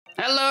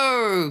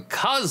Hello,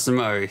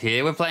 Cosmo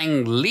here. We're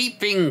playing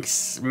Leaping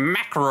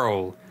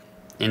Smackerel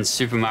in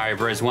Super Mario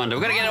Bros. Wonder.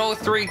 We're gonna get all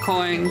 3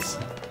 coins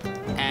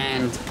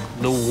and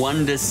the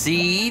Wonder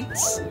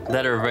Seeds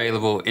that are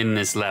available in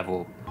this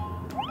level.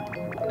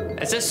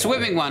 It's a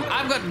swimming one.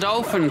 I've got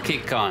Dolphin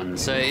Kick on,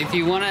 so if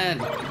you wanna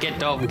get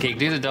Dolphin Kick,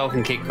 do the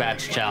Dolphin Kick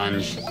Batch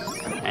Challenge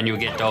and you'll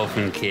get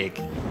Dolphin Kick.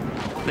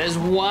 There's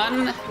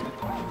one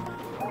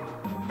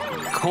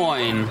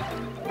coin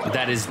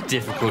that is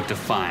difficult to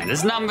find.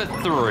 It's number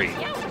 3.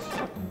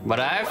 But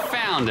I've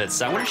found it,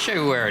 so I'm gonna show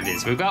you where it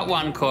is. We've got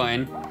 1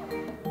 coin.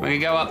 We're gonna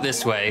go up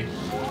this way.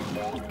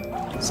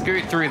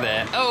 Scoot through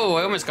there. Oh,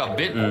 I almost got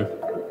bitten.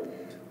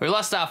 We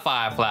lost our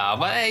fire flower,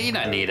 but hey, you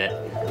don't need it.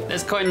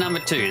 There's coin number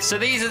 2. So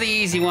these are the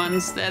easy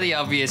ones. They're the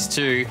obvious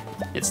 2.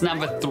 It's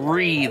number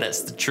 3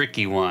 that's the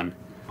tricky one.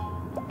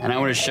 And I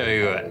wanna show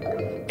you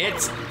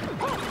it.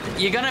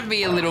 You're gonna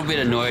be a little bit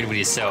annoyed with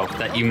yourself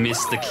that you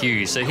missed the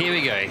cue. So here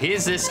we go.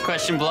 Here's this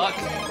question block.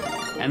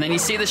 And then you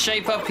see the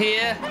shape up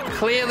here?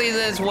 Clearly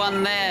there's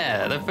one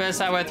there. The first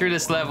time I went through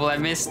this level, I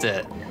missed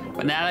it.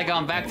 But now that I've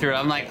gone back through it,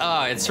 I'm like,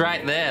 oh, it's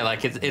right there.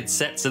 Like it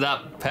sets it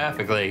up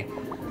perfectly.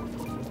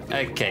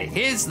 Okay,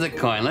 here's the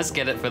coin. Let's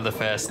get it for the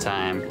first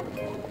time.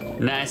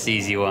 Nice,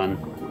 easy one.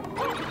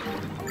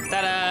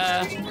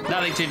 Ta-da!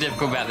 Nothing too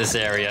difficult about this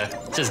area.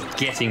 Just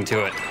getting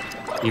to it.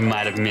 You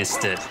might have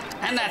missed it.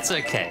 And that's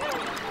okay.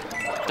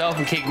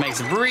 Dolphin Kick makes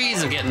a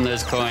breeze of getting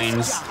those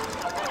coins.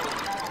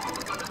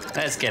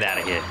 Let's get out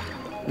of here.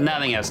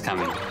 Nothing else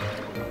coming.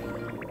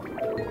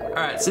 All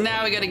right, so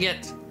now we gotta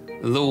get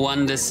the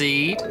Wonder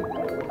Seed.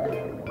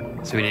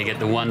 So we need to get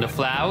the Wonder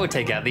Flower. We'll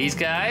take out these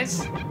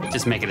guys.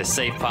 Just make it a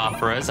safe path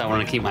for us. I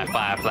wanna keep my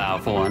Fire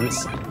Flower for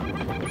once.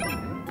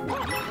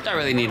 Don't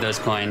really need those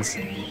coins.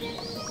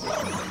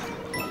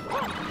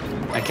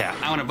 Okay,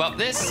 I wanna bop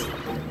this. And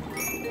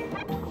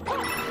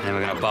then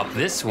we're gonna bop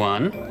this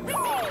one.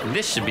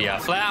 This should be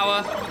our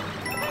flower.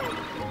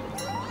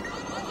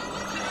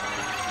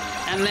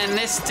 And then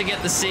this to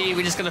get the seed,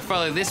 we're just gonna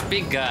follow this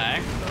big guy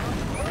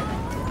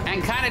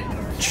and kind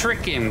of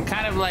trick him,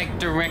 kind of like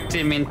direct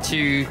him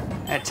into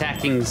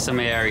attacking some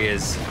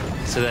areas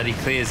so that he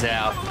clears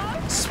out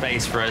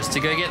space for us to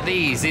go get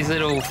these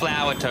little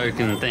flower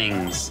token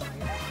things.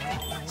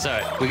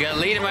 So we gotta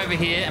lead him over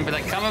here and be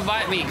like, come and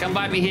bite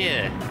me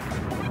here.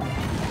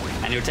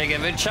 And he'll take a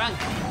good chunk.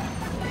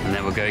 And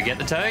then we'll go get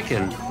the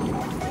token.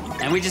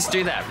 And we just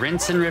do that,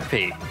 rinse and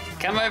repeat.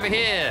 Come over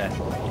here.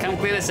 Come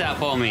clear this out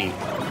for me.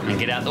 And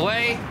get out the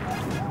way.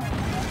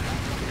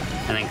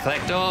 And then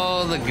collect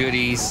all the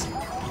goodies.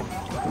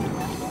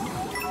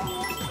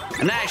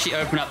 And that actually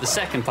opened up the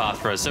second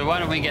path for us. So why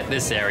don't we get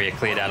this area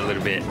cleared out a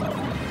little bit.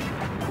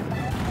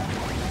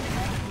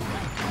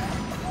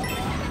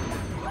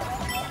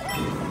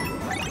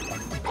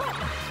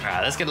 All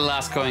right, let's get the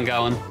last coin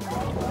going.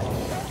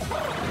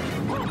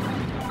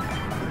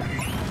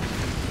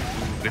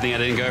 Good thing I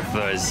didn't go for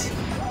those.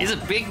 He's a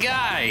big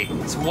guy.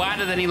 He's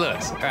wider than he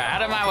looks. All right,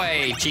 out of my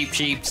way,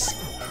 cheaps.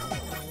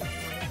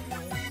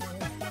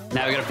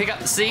 Now we gotta pick up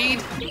the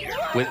seed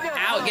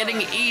without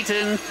getting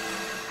eaten.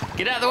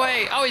 Get out of the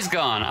way. Oh, he's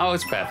gone. Oh,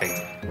 it's perfect.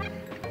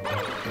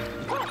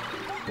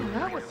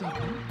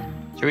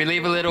 Should we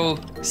leave a little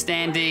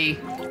standee?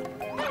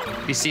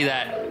 If you see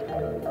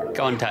that,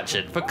 go and touch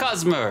it. For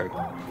Cosmo.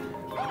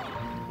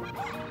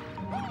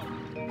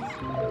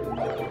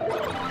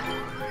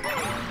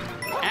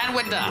 And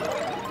we're done.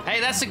 Hey,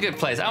 that's a good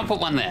place. I'll put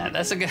one there.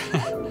 That's a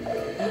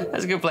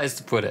good place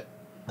to put it.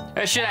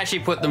 I should actually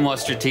put the more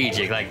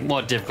strategic, like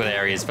more difficult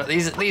areas, but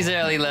these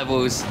early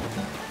levels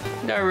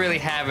don't really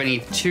have any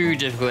too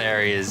difficult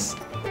areas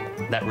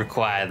that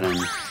require them.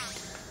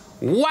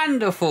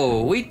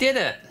 Wonderful, we did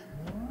it.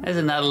 There's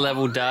another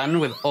level done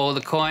with all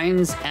the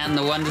coins and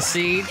the Wonder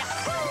Seed.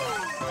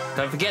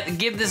 Don't forget to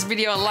give this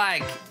video a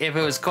like if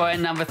it was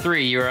coin number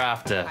 3 you were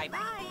after.